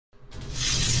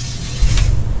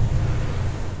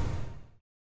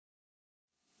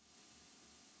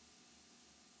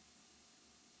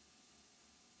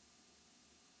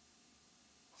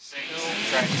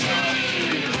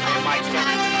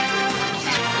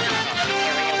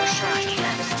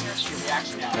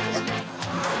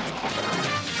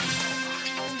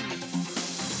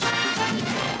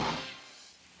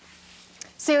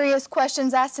Serious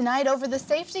questions asked tonight over the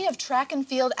safety of track and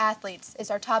field athletes is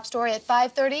our top story at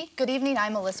 5:30. Good evening,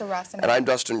 I'm Melissa Rossman. And I'm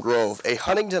Dustin Grove. A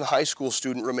Huntington High School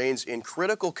student remains in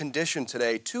critical condition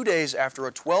today, 2 days after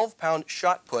a 12-pound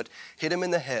shot put hit him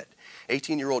in the head.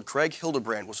 18-year-old Craig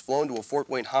Hildebrand was flown to a Fort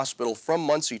Wayne hospital from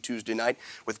Muncie Tuesday night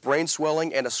with brain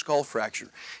swelling and a skull fracture.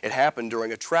 It happened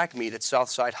during a track meet at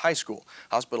Southside High School.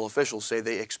 Hospital officials say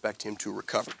they expect him to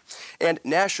recover. And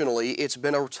nationally, it's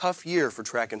been a tough year for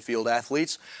track and field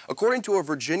athletes. According to a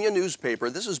Virginia newspaper,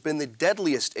 this has been the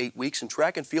deadliest 8 weeks in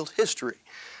track and field history.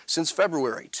 Since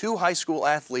February, 2 high school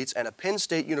athletes and a Penn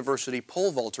State University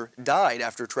pole vaulter died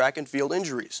after track and field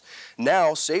injuries.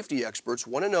 Now, safety experts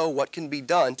want to know what can be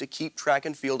done to keep track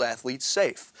and field athletes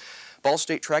safe. Ball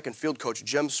State track and field coach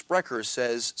Jim Sprecher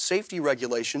says safety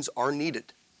regulations are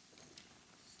needed.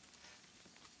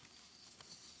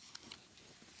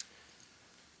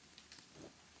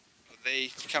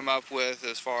 They come up with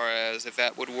as far as if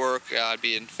that would work, I'd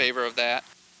be in favor of that.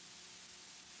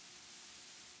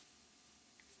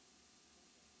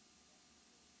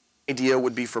 Idea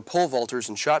would be for pole vaulters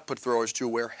and shot put throwers to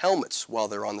wear helmets while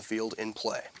they're on the field in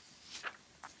play.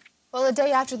 Well, a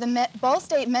day after the Ball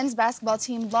State men's basketball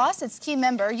team lost its key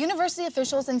member, university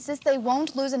officials insist they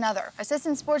won't lose another.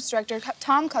 Assistant Sports Director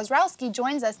Tom Kozrowski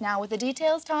joins us now with the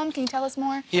details. Tom, can you tell us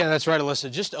more? Yeah, that's right, Alyssa.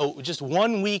 Just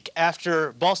 1 week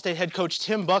after Ball State head coach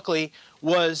Tim Buckley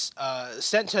was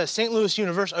sent to St. Louis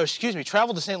University,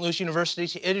 traveled to St. Louis University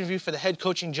to interview for the head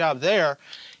coaching job there.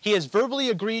 He has verbally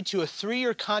agreed to a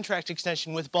 3-year contract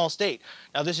extension with Ball State.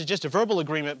 Now, this is just a verbal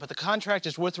agreement, but the contract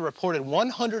is worth a reported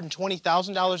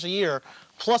 $120,000 a year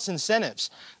plus incentives.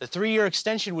 The 3-year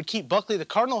extension would keep Buckley the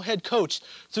Cardinal head coach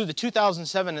through the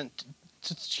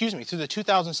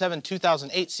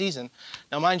 2007-2008 season.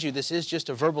 Now, mind you, this is just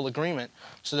a verbal agreement,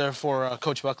 so therefore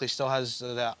Coach Buckley still has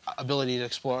the ability to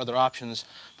explore other options.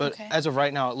 But as of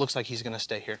right now, it looks like he's going to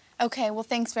stay here. Okay, well,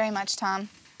 thanks very much, Tom.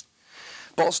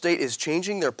 Ball State is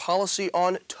changing their policy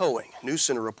on towing.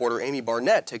 NewsCenter reporter Amy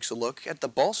Barnett takes a look at the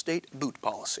Ball State boot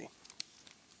policy.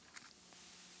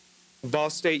 Ball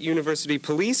State University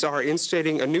police are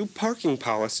instating a new parking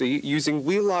policy using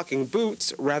wheel-locking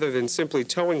boots rather than simply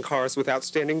towing cars with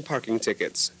outstanding parking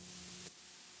tickets.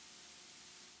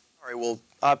 All right,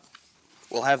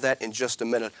 we'll have that in just a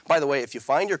minute. By the way, if you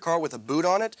find your car with a boot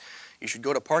on it, you should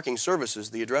go to Parking Services.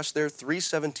 The address there,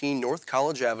 317 North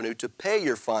College Avenue, to pay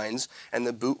your fines and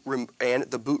the boot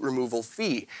removal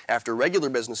fee. After regular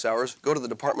business hours, go to the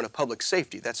Department of Public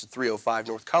Safety. That's at 305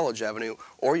 North College Avenue,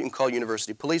 or you can call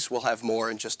University Police. We'll have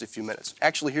more in just a few minutes.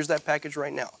 Actually, here's that package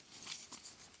right now.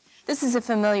 This is a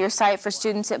familiar sight for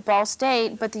students at Ball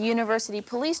State, but the University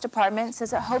Police Department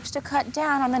says it hopes to cut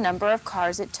down on the number of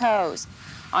cars it tows.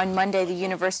 On Monday, the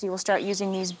university will start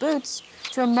using these boots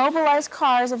to immobilize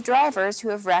cars of drivers who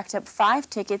have racked up 5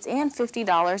 tickets and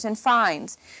 $50 in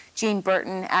fines. Gene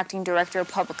Burton, acting director of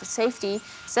public safety,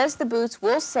 says the boots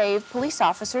will save police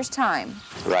officers time.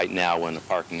 Right now, when a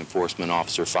parking enforcement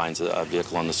officer finds a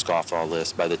vehicle on the scofflaw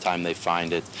list, by the time they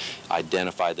find it,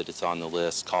 identify that it's on the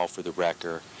list, call for the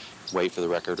wrecker, wait for the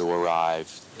wrecker to arrive,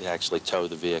 actually tow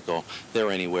the vehicle, they're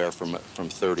anywhere from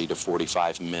 30 to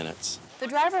 45 minutes. The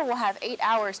driver will have 8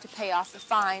 hours to pay off the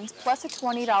fines, plus a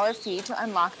 $20 fee to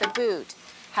unlock the boot.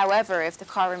 However, if the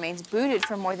car remains booted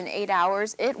for more than 8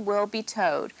 hours, it will be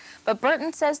towed. But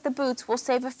Burton says the boots will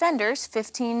save offenders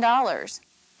 $15.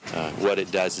 What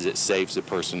it does is it saves the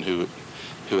person who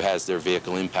has their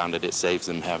vehicle impounded. It saves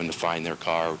them having to find their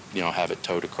car, have it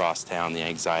towed across town, the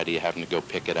anxiety of having to go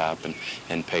pick it up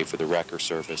and pay for the wrecker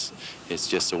service. It's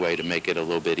just a way to make it a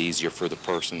little bit easier for the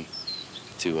person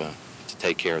to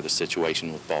take care of the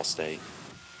situation with Ball State.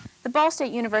 The Ball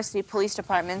State University Police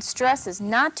Department stresses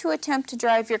not to attempt to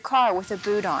drive your car with a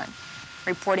boot on.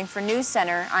 Reporting for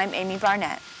NewsCenter, I'm Amy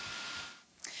Barnett.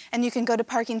 And you can go to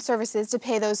Parking Services to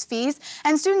pay those fees.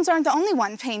 And students aren't the only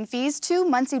one paying fees. 2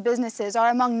 Muncie businesses are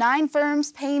among 9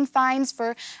 firms paying fines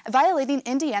for violating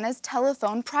Indiana's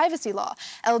telephone privacy law.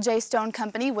 L.J. Stone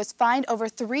Company was fined over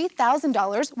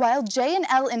 $3,000, while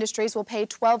J&L Industries will pay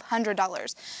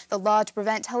 $1,200. The law to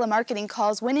prevent telemarketing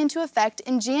calls went into effect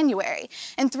in January.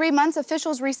 In 3 months,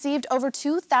 officials received over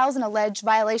 2,000 alleged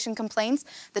violation complaints.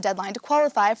 The deadline to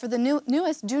qualify for the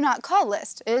newest Do Not Call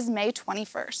list is May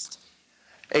 21st.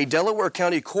 A Delaware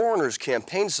County Coroner's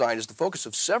campaign sign is the focus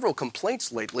of several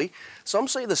complaints lately. Some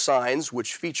say the signs,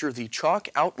 which feature the chalk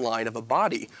outline of a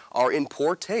body, are in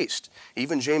poor taste.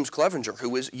 Even James Clevenger,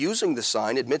 who is using the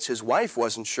sign, admits his wife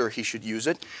wasn't sure he should use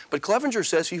it, but Clevenger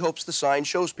says he hopes the sign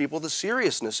shows people the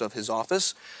seriousness of his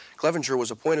office. Clevenger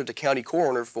was appointed to county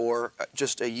coroner for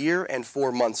just a year and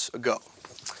 4 months ago.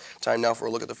 Time now for a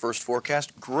look at the first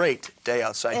forecast. Great day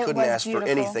outside. Couldn't ask for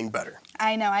anything better.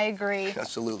 I know, I agree.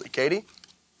 Absolutely. Katie?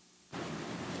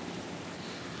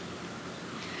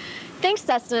 Thanks,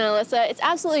 Dustin and Alyssa. It's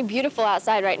absolutely beautiful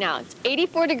outside right now. It's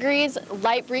 84 degrees,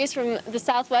 light breeze from the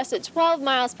southwest at 12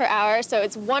 miles per hour, so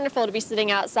it's wonderful to be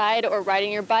sitting outside or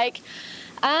riding your bike.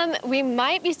 We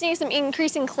might be seeing some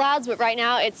increasing clouds, but right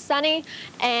now it's sunny,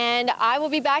 and I will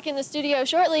be back in the studio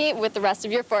shortly with the rest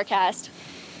of your forecast.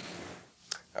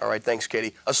 All right, thanks,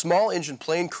 Katie. A small engine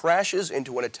plane crashes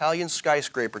into an Italian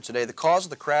skyscraper today. The cause of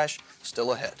the crash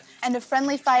still ahead. And a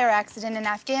friendly fire accident in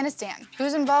Afghanistan.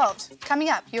 Who's involved? Coming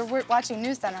up, you're watching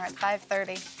NewsCenter at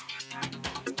 5:30.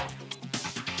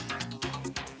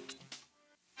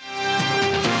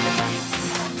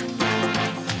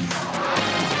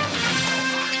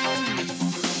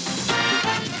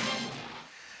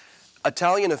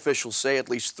 Italian officials say at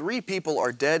least 3 people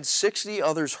are dead, 60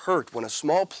 others hurt when a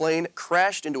small plane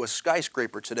crashed into a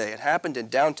skyscraper today. It happened in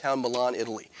downtown Milan,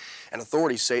 Italy. And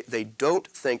authorities say they don't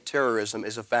think terrorism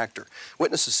is a factor.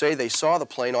 Witnesses say they saw the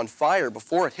plane on fire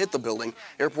before it hit the building.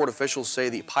 Airport officials say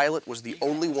the pilot was the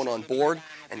only one on board,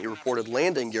 and he reported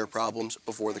landing gear problems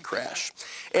before the crash.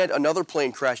 And another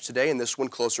plane crashed today, and this one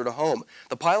closer to home.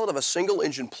 The pilot of a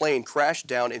single-engine plane crashed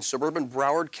down in suburban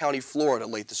Broward County, Florida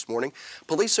late this morning.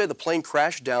 Police say the plane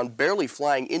crashed down, barely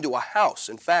flying into a house.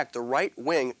 In fact, the right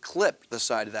wing clipped the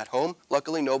side of that home.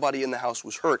 Luckily, nobody in the house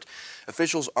was hurt.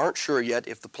 Officials aren't sure yet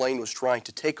if the plane was trying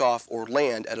to take off or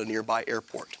land at a nearby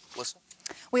airport. Listen.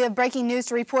 We have breaking news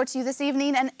to report to you this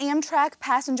evening. An Amtrak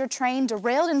passenger train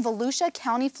derailed in Volusia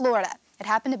County, Florida. It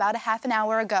happened about a half an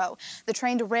hour ago. The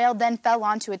train derailed, then fell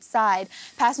onto its side.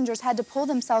 Passengers had to pull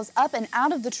themselves up and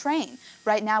out of the train.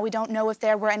 Right now, we don't know if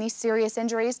there were any serious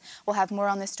injuries. We'll have more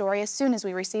on this story as soon as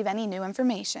we receive any new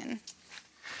information.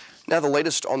 Now, the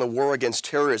latest on the war against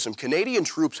terrorism. Canadian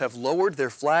troops have lowered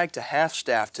their flag to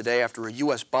half-staff today after a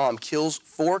U.S. bomb kills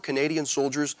 4 Canadian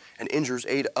soldiers and injures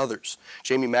 8 others.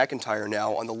 Jamie McIntyre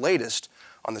now on the latest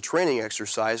on the training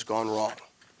exercise gone wrong.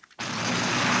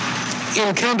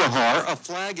 In Kandahar, a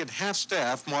flag at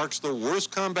half-staff marks the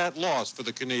worst combat loss for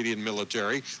the Canadian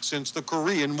military since the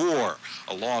Korean War,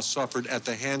 a loss suffered at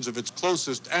the hands of its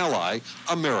closest ally,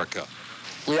 America.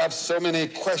 We have so many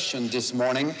questions this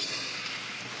morning.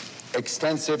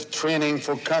 Extensive training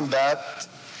for combat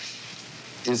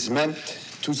is meant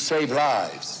to save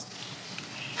lives.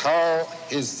 How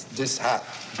is this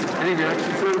happening? Any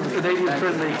reaction to the Canadian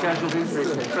friendly casualties,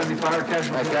 friendly fire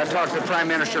casualties? I talked to the Prime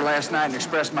Minister last night and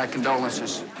expressed my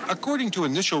condolences. According to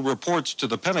initial reports to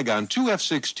the Pentagon, 2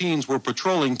 F-16s were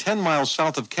patrolling 10 miles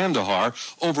south of Kandahar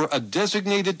over a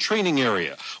designated training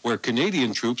area where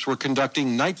Canadian troops were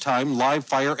conducting nighttime live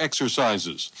fire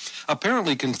exercises.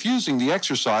 Apparently confusing the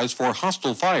exercise for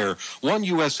hostile fire, one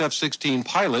U.S. F-16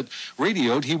 pilot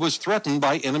radioed he was threatened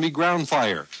by enemy ground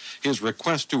fire. His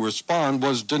request to respond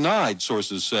was denied,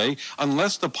 sources say,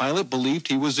 unless the pilot believed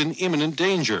he was in imminent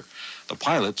danger. The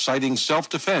pilot, citing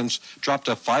self-defense, dropped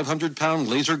a 500-pound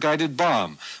laser-guided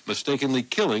bomb, mistakenly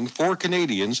killing 4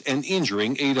 Canadians and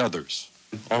injuring 8 others.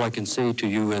 All I can say to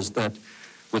you is that,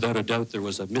 without a doubt, there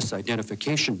was a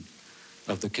misidentification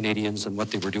of the Canadians and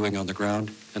what they were doing on the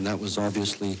ground, and that was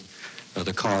obviously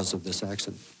the cause of this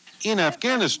accident. In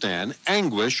Afghanistan,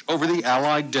 anguish over the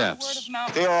Allied deaths.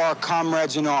 They are our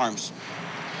comrades in arms.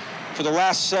 For the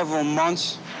last several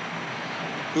months,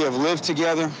 we have lived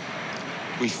together,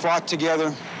 we fought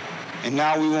together, and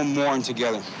now we will mourn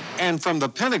together. And from the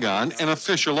Pentagon, an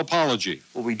official apology.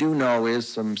 What we do know is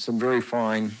some very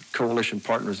fine coalition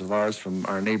partners of ours from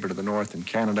our neighbor to the north in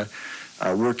Canada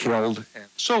were killed.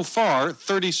 So far,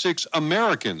 36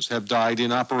 Americans have died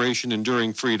in Operation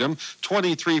Enduring Freedom,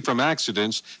 23 from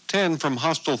accidents, 10 from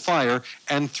hostile fire,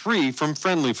 and 3 from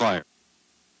friendly fire.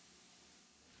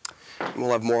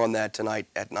 We'll have more on that tonight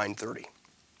at 9:30.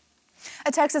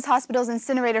 A Texas hospital's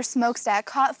incinerator smokestack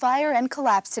caught fire and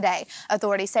collapsed today.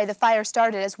 Authorities say the fire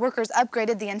started as workers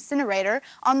upgraded the incinerator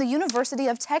on the University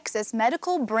of Texas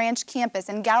Medical Branch campus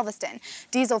in Galveston.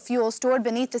 Diesel fuel stored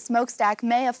beneath the smokestack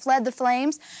may have fled the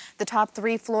flames. The top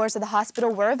 3 floors of the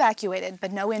hospital were evacuated,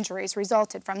 but no injuries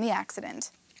resulted from the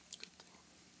accident.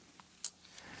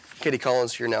 Katie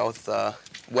Collins here now with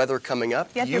weather coming up.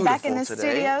 Yep, you're back in the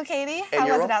studio, Katie. How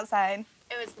was it outside?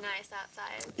 It was nice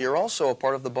outside. You're also a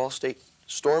part of the Ball State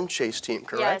Storm Chase team,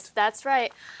 correct? Yes, that's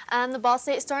right. The Ball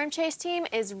State Storm Chase team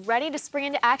is ready to spring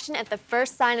into action at the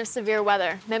first sign of severe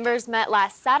weather. Members met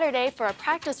last Saturday for a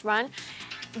practice run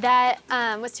that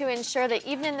was to ensure that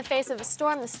even in the face of a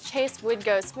storm, this chase would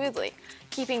go smoothly.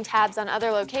 Keeping tabs on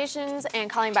other locations and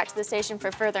calling back to the station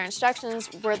for further instructions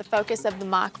were the focus of the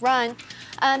mock run.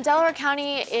 Delaware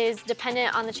County is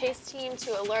dependent on the chase team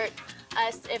to alert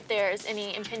us if there's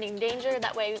any impending danger.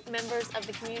 That way members of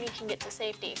the community can get to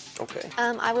safety. Okay.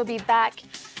 I will be back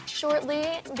shortly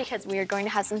because we are going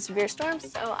to have some severe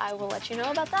storms, so I will let you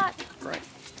know about that. Right.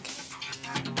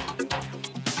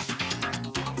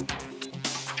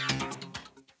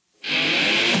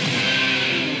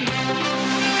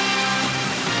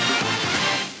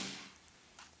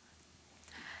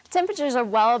 Temperatures are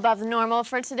well above normal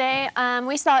for today.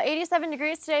 We saw 87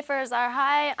 degrees today for our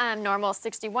high, normal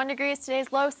 61 degrees, today's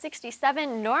low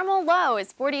 67, normal low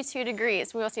is 42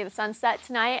 degrees. We will see the sun set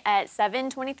tonight at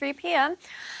 7:23 p.m.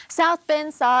 South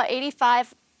Bend saw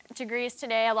 85 degrees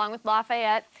today along with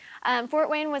Lafayette. Fort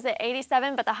Wayne was at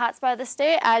 87, but the hot spot of the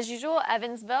state, as usual,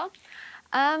 Evansville.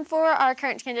 For our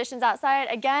current conditions outside,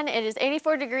 again, it is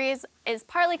 84 degrees. It's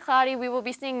partly cloudy. We will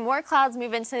be seeing more clouds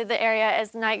move into the area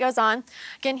as the night goes on.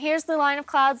 Again, here's the line of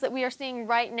clouds that we are seeing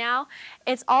right now.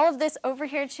 It's all of this over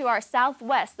here to our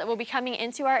southwest that will be coming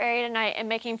into our area tonight and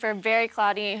making for a very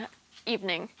cloudy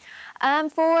evening.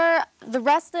 For the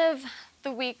rest of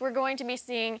the week, we're going to be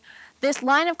seeing this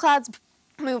line of clouds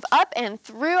move up and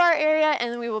through our area,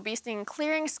 and we will be seeing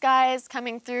clearing skies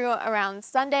coming through around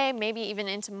Sunday, maybe even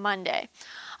into Monday.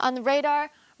 On the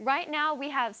radar, right now we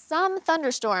have some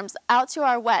thunderstorms out to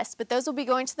our west, but those will be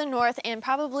going to the north and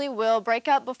probably will break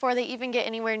up before they even get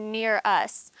anywhere near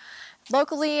us.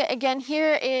 Locally, again,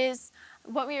 here is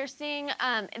what we are seeing.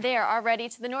 They are already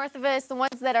to the north of us. The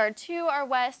ones that are to our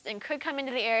west and could come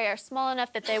into the area are small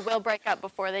enough that they will break up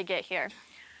before they get here.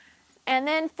 And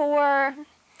then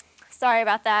sorry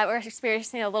about that, we're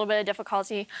experiencing a little bit of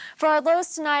difficulty. For our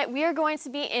lows tonight, we are going to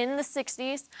be in the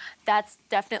 60s. That's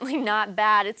definitely not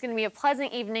bad. It's going to be a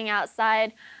pleasant evening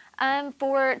outside.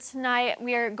 For tonight,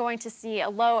 we are going to see a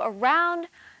low around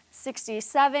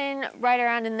 67, right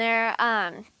around in there.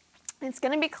 It's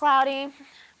going to be cloudy.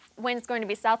 Wind's going to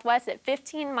be southwest at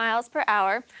 15 miles per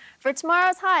hour. For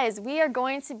tomorrow's highs, we are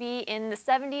going to be in the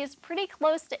 70s, pretty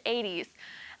close to 80s.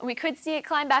 We could see it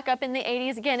climb back up in the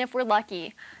 80s again if we're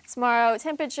lucky. Tomorrow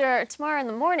in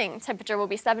the morning, temperature will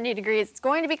be 70 degrees. It's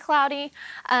going to be cloudy.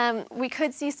 We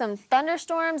could see some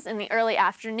thunderstorms in the early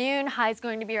afternoon. High is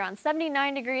going to be around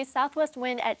 79 degrees, southwest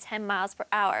wind at 10 miles per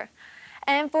hour.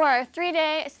 And for our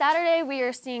 3-day, Saturday, we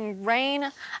are seeing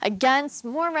rain. Again, some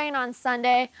more rain on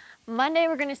Sunday. Monday,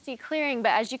 we're going to see clearing, but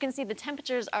as you can see, the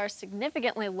temperatures are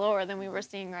significantly lower than we were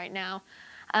seeing right now.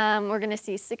 We're going to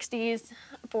see 60s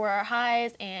for our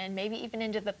highs and maybe even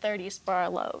into the 30s for our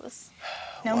lows.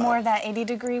 No more of that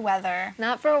 80-degree weather.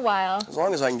 Not for a while. As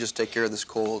long as I can just take care of this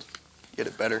cold, get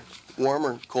it better.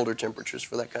 Warmer, colder temperatures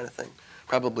for that kind of thing.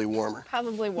 Probably warmer.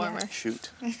 Probably warmer. Yeah.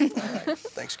 Shoot. All right.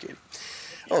 Thanks, Katie.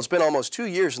 Well, it's been almost 2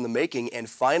 years in the making, and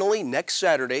finally, next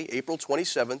Saturday, April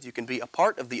 27th, you can be a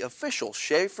part of the official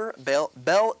Shafer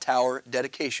Tower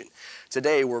dedication.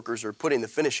 Today, workers are putting the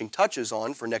finishing touches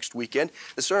on for next weekend.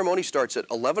 The ceremony starts at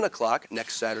 11 o'clock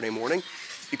next Saturday morning.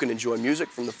 You can enjoy music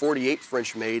from the 48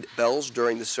 French-made bells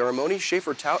during the ceremony.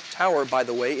 Shafer Tower, by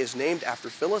the way, is named after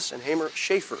Phyllis and Hamer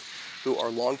Shafer, who are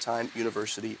longtime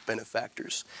university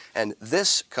benefactors. And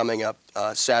this coming up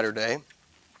Saturday,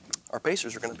 our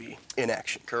Pacers are going to be in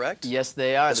action, correct? Yes,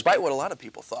 they are. Despite what a lot of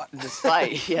people thought.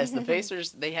 Despite, yes, the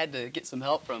Pacers, they had to get some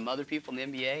help from other people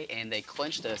in the NBA, and they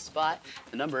clinched a spot,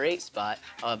 the number 8 spot.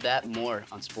 I'll have that and more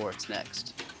on sports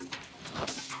next.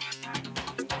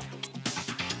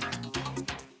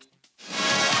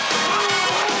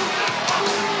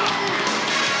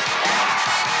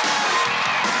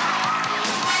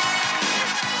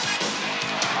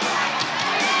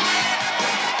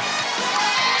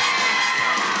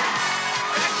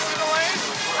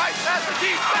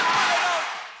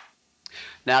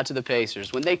 Now to the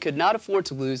Pacers. When they could not afford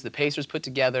to lose, the Pacers put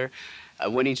together a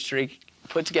winning streak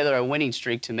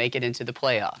to make it into the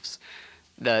playoffs.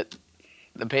 The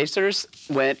Pacers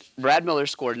Brad Miller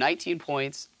scored 19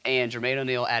 points and Jermaine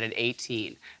O'Neal added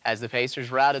 18 as the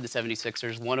Pacers routed the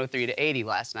 76ers 103-80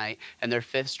 last night in their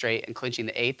 5th straight and clinching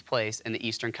the 8th place in the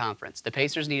Eastern Conference. The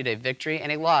Pacers needed a victory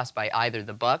and a loss by either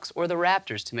the Bucks or the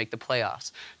Raptors to make the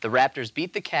playoffs. The Raptors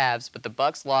beat the Cavs, but the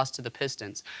Bucks lost to the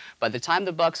Pistons. By the time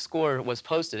the Bucks score was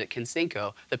posted at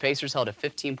Kincinco, the Pacers held a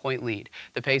 15-point lead.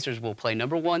 The Pacers will play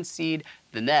number 1 seed,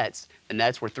 the Nets. The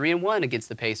Nets were 3-1 against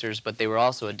the Pacers, but they were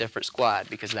also a different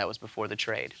squad because that was before the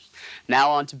trade.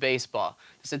 Now on to baseball.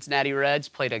 The Cincinnati Reds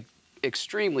played an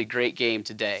extremely great game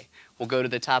today. We'll go to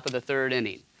the top of the third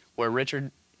inning, where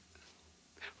Richard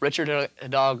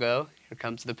Hidalgo, here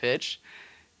comes the pitch,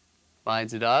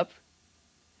 lines it up,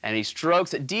 and he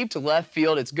strokes it deep to left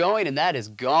field. It's going, and that is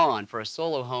gone for a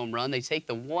solo home run. They take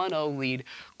the 1-0 lead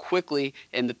quickly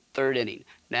in the third inning.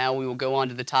 Now we will go on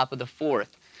to the top of the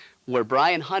fourth, where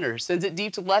Brian Hunter sends it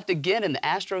deep to left again, and the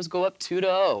Astros go up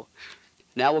 2-0.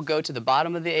 Now we'll go to the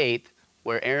bottom of the eighth,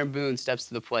 where Aaron Boone steps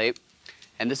to the plate,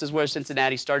 and this is where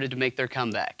Cincinnati started to make their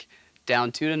comeback.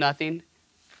 Down 2-0,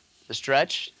 the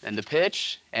stretch and the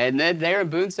pitch, and then Aaron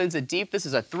Boone sends it deep. This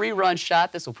is a 3-run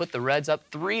shot. This will put the Reds up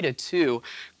 3-2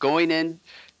 going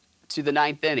into the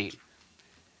ninth inning,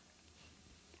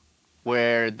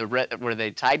 where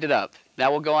they tied it up. Now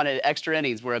we'll go on to extra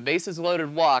innings, where a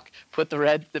bases-loaded walk put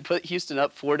Houston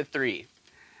up 4-3.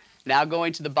 Now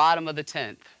going to the bottom of the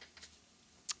 10th.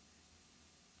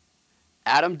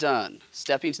 Adam Dunn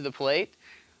stepping to the plate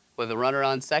with a runner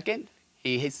on second.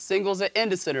 He singles it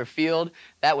into center field.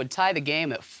 That would tie the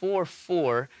game at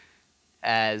 4-4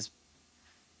 as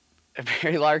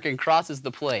Barry Larkin crosses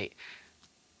the plate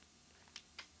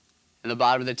in the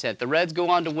bottom of the 10th. The Reds go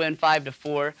on to win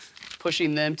 5-4,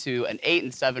 pushing them to an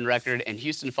 8-7 record, and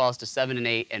Houston falls to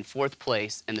 7-8 and 4th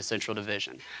place in the Central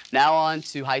Division. Now on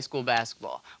to high school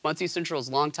basketball. Muncie Central's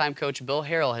longtime coach Bill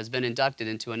Harrell has been inducted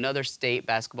into another state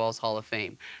basketball's Hall of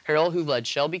Fame. Harrell, who led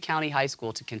Shelby County High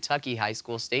School to Kentucky High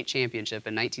School state championship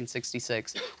in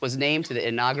 1966, was named to the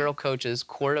inaugural Coaches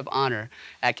Court of Honor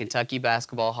at Kentucky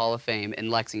Basketball Hall of Fame in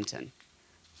Lexington.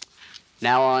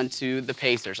 Now on to the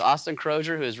Pacers. Austin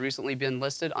Crozier, who has recently been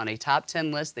listed on a top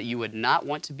 10 list that you would not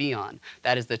want to be on.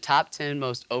 That is the top 10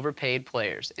 most overpaid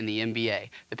players in the NBA.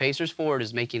 The Pacers forward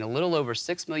is making a little over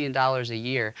 $6 million a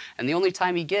year, and the only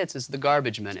time he gets is the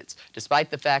garbage minutes,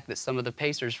 despite the fact that some of the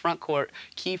Pacers'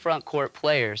 key front court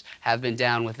players have been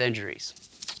down with injuries.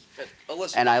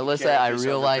 And Alyssa, I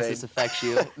realize this affects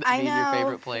you, being your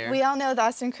favorite player. We all know that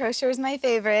Austin Crozier is my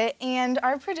favorite, and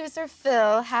our producer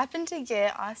Phil happened to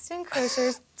get Austin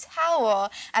Crozier's towel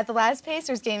at the last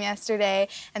Pacers game yesterday,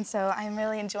 and so I'm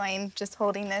really enjoying just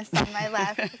holding this on my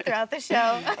lap throughout the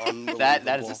show.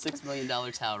 That is a $6 million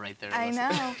towel right there,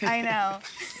 Alyssa. I know.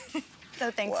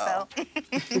 So thanks, Wow.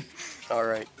 Phil. All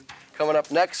right. Coming up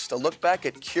next, a look back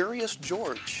at Curious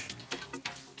George.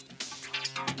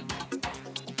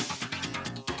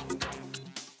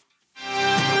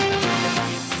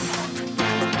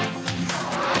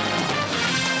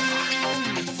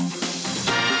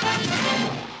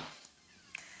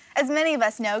 As many of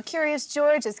us know, Curious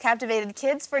George has captivated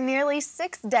kids for nearly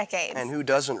 6 decades. And who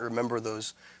doesn't remember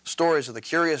those stories of the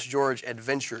Curious George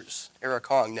adventures? Eric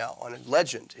Hong now on a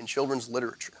legend in children's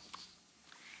literature.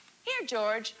 Here,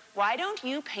 George, why don't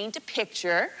you paint a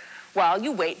picture while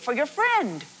you wait for your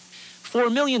friend?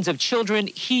 For millions of children,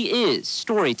 he is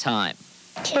story time.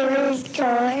 Curious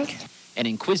George. An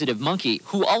inquisitive monkey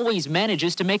who always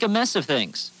manages to make a mess of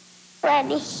things. When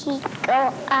he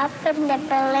go up in the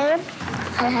balloon,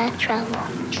 I had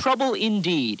trouble. Trouble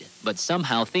indeed, but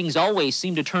somehow things always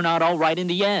seem to turn out all right in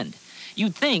the end.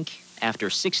 You'd think,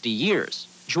 after 60 years,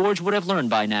 George would have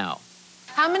learned by now.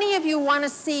 How many of you want to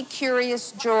see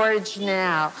Curious George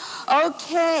now?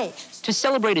 Okay. To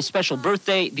celebrate his special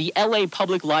birthday, the LA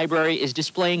Public Library is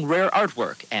displaying rare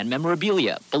artwork and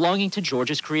memorabilia belonging to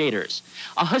George's creators,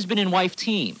 a husband and wife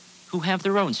team who have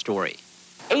their own story.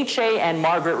 H.A. and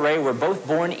Margaret Ray were both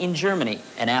born in Germany,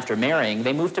 and after marrying,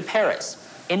 they moved to Paris.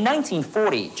 In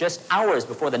 1940, just hours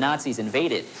before the Nazis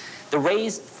invaded, the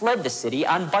Rays fled the city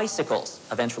on bicycles,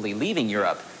 eventually leaving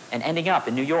Europe and ending up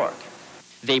in New York.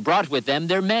 They brought with them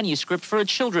their manuscript for a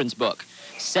children's book.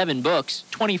 7 books,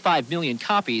 25 million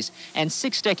copies, and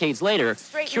 6 decades later,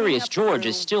 Curious George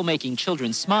is still making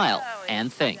children smile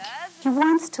and think. He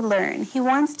wants to learn. He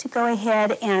wants to go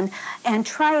ahead and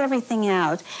try everything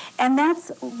out. And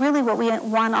that's really what we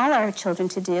want all our children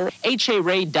to do. H.A.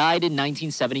 Ray died in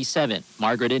 1977,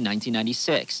 Margaret in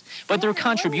 1996. But their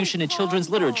contribution to children's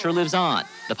literature lives on.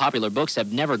 The popular books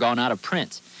have never gone out of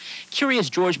print. Curious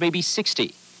George may be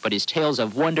 60, but his tales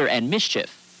of wonder and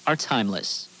mischief are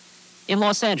timeless. In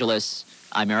Los Angeles,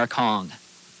 I'm Eric Hong.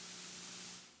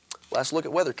 Last look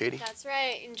at weather, Katie. That's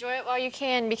right. Enjoy it while you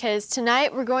can, because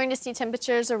tonight we're going to see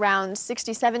temperatures around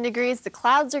 67 degrees. The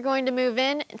clouds are going to move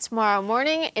in. And tomorrow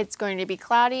morning, it's going to be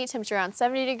cloudy, temperature around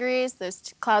 70 degrees.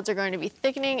 Those clouds are going to be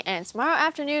thickening. And tomorrow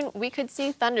afternoon, we could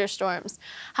see thunderstorms.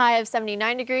 High of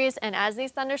 79 degrees. And as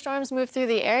these thunderstorms move through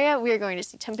the area, we are going to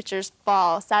see temperatures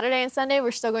fall. Saturday and Sunday,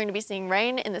 we're still going to be seeing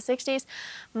rain in the 60s.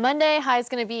 Monday, high is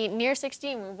going to be near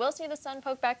 60. And we will see the sun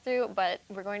poke back through, but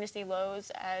we're going to see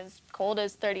lows as cold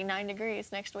as 39 9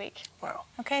 degrees next week. Wow.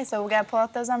 Okay, so we got to pull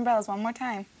out those umbrellas one more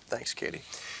time. Thanks, Katie.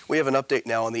 We have an update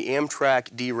now on the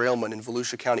Amtrak derailment in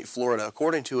Volusia County, Florida.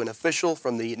 According to an official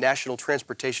from the National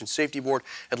Transportation Safety Board,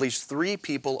 at least 3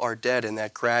 people are dead in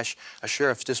that crash. A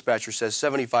sheriff's dispatcher says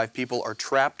 75 people are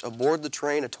trapped aboard the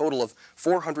train. A total of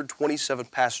 427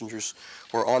 passengers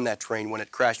were on that train when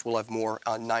it crashed. We'll have more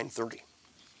on 9:30.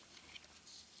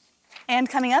 And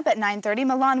coming up at 9:30,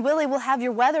 Milan Willie will have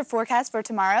your weather forecast for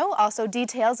tomorrow. Also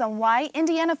details on why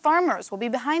Indiana farmers will be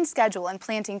behind schedule in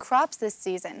planting crops this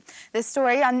season. This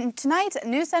story on tonight at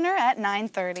NewsCenter at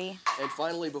 9:30. And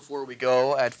finally, before we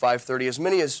go at 5:30, as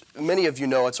many of you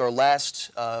know, it's our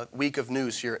last week of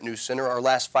news here at NewsCenter, our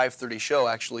last 5:30 show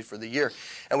actually for the year.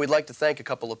 And we'd like to thank a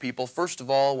couple of people. First of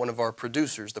all, one of our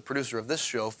producers, the producer of this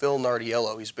show, Phil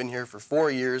Nardiello. He's been here for 4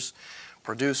 years.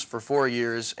 Produced for 4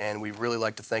 years, and we really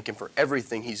like to thank him for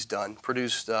everything he's done.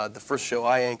 Produced the first show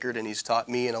I anchored, and he's taught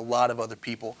me and a lot of other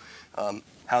people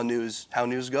how news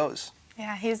goes.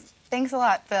 Yeah, thanks a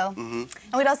lot, Phil. And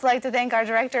we'd also like to thank our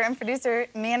director and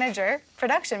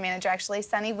production manager actually,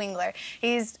 Sonny Wingler.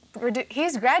 He's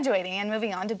graduating and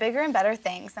moving on to bigger and better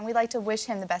things, and we'd like to wish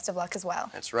him the best of luck as well.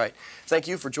 That's right. Thank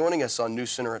you for joining us on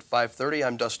NewsCenter at 5:30.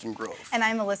 I'm Dustin Grove. And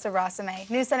I'm Melissa Rossame.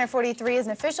 NewsCenter 43 is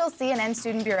an official CNN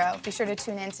student bureau. Be sure to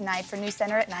tune in tonight for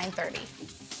NewsCenter at 9:30.